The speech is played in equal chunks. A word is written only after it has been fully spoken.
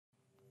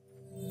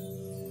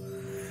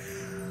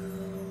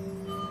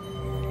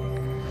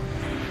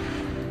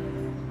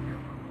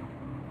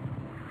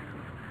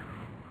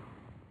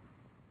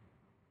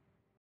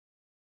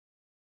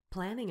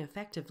Planning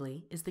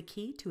effectively is the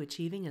key to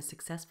achieving a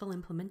successful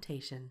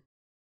implementation.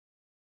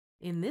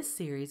 In this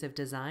series of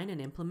design and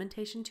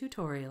implementation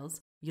tutorials,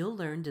 you'll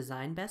learn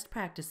design best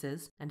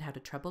practices and how to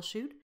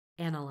troubleshoot,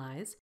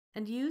 analyze,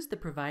 and use the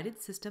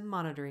provided system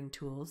monitoring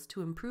tools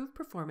to improve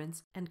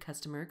performance and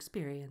customer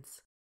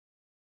experience.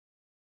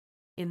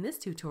 In this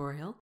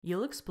tutorial,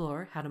 you'll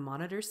explore how to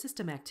monitor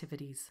system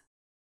activities.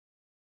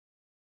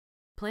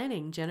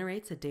 Planning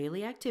generates a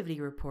daily activity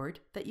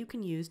report that you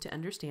can use to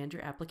understand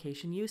your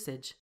application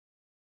usage.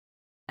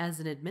 As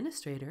an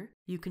administrator,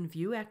 you can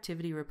view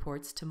activity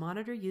reports to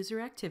monitor user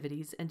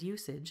activities and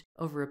usage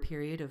over a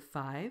period of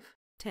 5,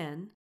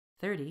 10,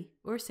 30,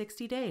 or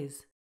 60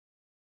 days.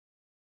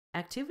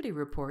 Activity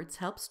reports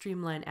help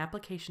streamline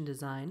application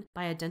design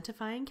by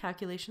identifying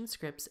calculation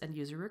scripts and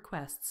user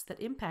requests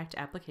that impact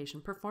application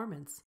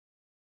performance.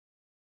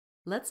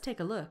 Let's take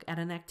a look at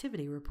an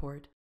activity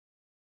report.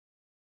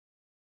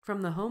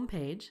 From the home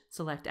page,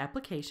 select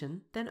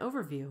Application, then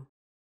Overview.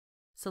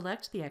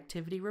 Select the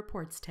Activity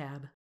Reports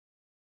tab.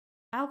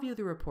 I'll view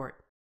the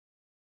report.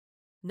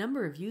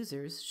 Number of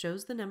users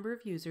shows the number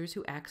of users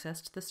who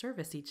accessed the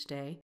service each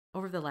day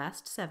over the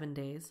last 7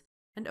 days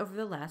and over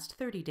the last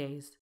 30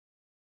 days.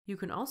 You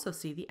can also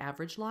see the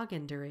average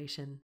login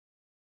duration.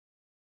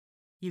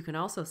 You can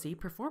also see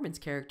performance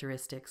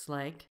characteristics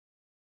like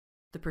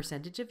the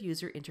percentage of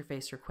user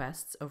interface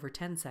requests over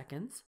 10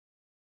 seconds,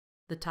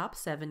 the top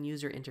 7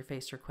 user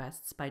interface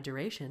requests by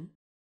duration,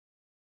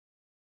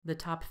 the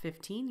top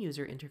 15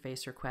 user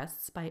interface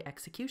requests by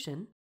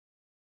execution,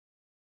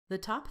 the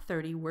top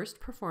 30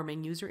 worst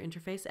performing user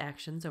interface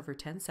actions over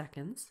 10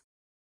 seconds,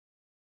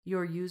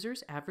 your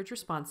user's average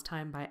response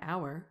time by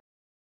hour,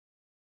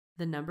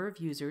 the number of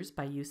users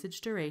by usage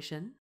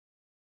duration,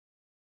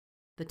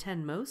 the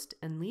 10 most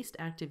and least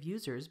active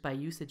users by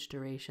usage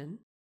duration,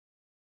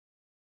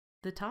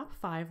 the top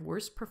 5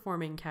 worst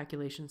performing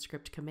calculation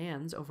script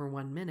commands over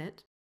 1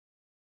 minute,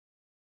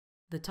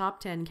 the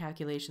top 10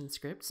 calculation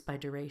scripts by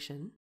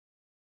duration,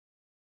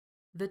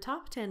 the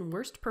top 10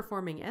 worst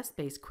performing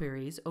Essbase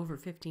queries over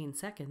 15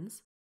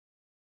 seconds,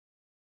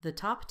 the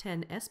top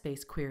 10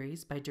 Essbase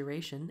queries by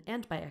duration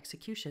and by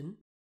execution,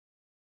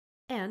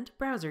 and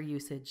browser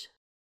usage.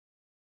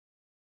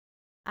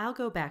 I'll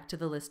go back to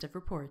the list of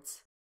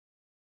reports.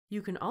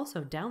 You can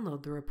also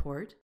download the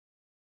report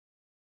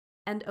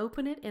and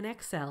open it in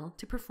Excel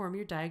to perform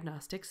your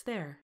diagnostics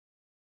there.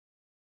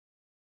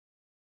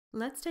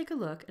 Let's take a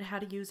look at how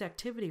to use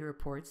activity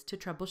reports to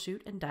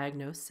troubleshoot and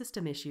diagnose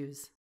system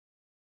issues.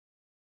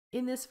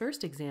 In this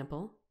first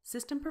example,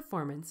 system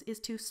performance is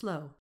too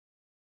slow.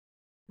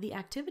 The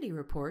activity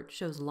report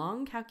shows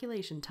long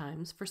calculation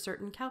times for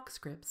certain calc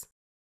scripts.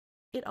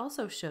 It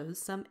also shows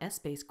some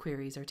Essbase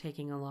queries are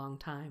taking a long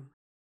time.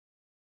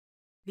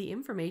 The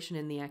information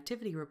in the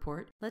activity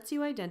report lets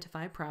you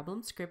identify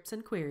problem scripts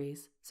and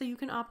queries so you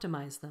can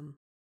optimize them.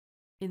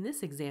 In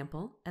this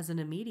example, as an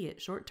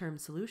immediate short-term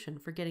solution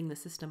for getting the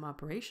system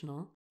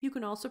operational, you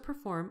can also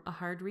perform a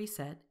hard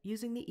reset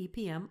using the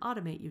EPM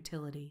Automate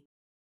utility.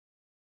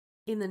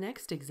 In the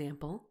next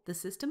example, the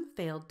system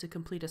failed to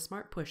complete a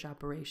smart push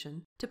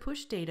operation to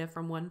push data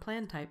from one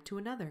plan type to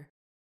another.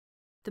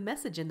 The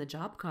message in the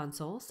job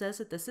console says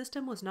that the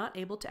system was not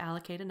able to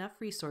allocate enough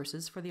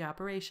resources for the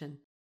operation.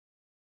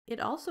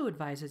 It also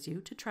advises you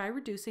to try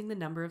reducing the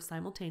number of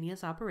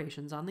simultaneous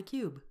operations on the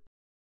cube.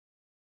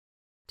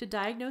 To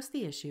diagnose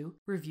the issue,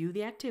 review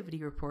the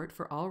activity report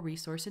for all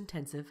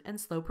resource-intensive and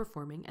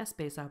slow-performing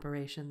Essbase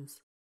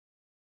operations.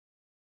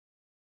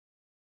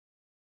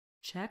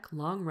 Check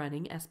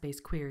long-running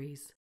Essbase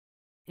queries.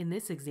 In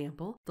this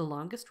example, the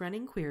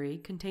longest-running query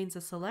contains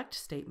a select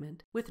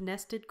statement with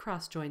nested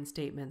cross-join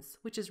statements,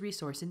 which is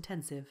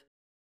resource-intensive.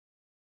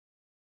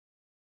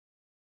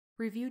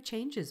 Review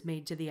changes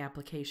made to the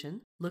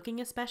application, looking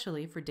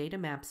especially for data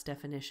maps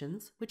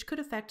definitions, which could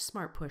affect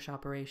smart push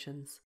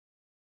operations.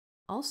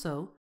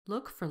 Also,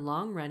 look for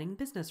long-running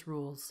business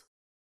rules.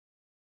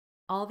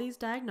 All these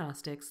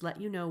diagnostics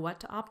let you know what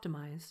to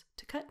optimize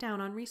to cut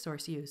down on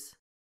resource use.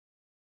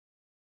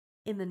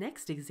 In the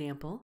next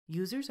example,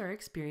 users are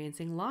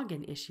experiencing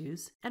login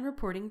issues and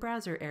reporting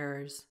browser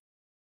errors.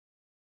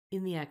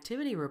 In the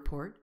activity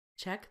report,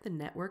 check the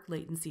network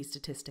latency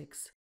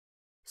statistics.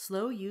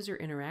 Slow user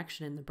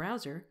interaction in the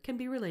browser can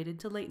be related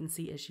to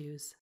latency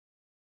issues.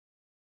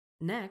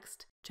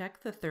 Next,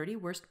 check the 30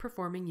 worst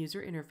performing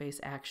user interface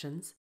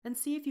actions and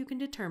see if you can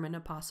determine a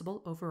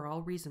possible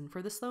overall reason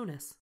for the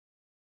slowness.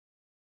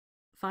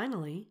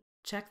 Finally,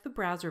 check the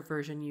browser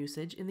version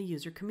usage in the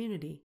user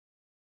community.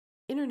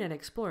 Internet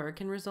Explorer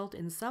can result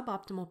in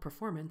suboptimal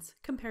performance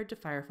compared to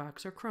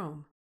Firefox or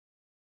Chrome.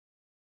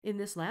 In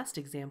this last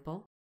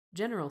example,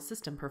 general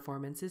system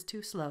performance is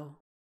too slow.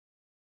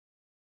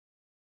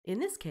 In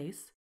this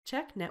case,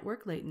 check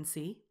network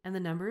latency and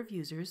the number of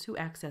users who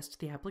accessed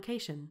the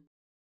application.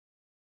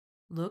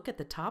 Look at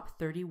the top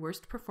 30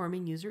 worst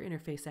performing user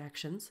interface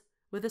actions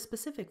with a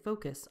specific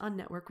focus on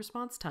network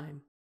response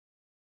time.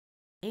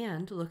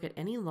 And look at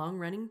any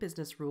long-running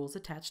business rules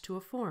attached to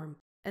a form,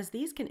 as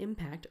these can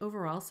impact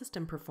overall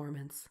system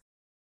performance.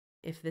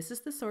 If this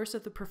is the source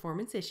of the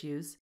performance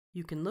issues,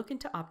 You can look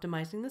into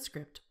optimizing the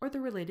script or the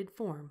related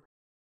form.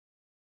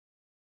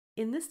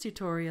 In this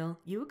tutorial,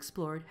 you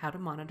explored how to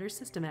monitor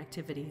system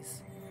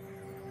activities.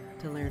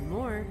 To learn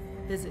more,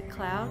 visit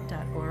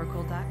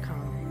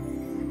cloud.oracle.com.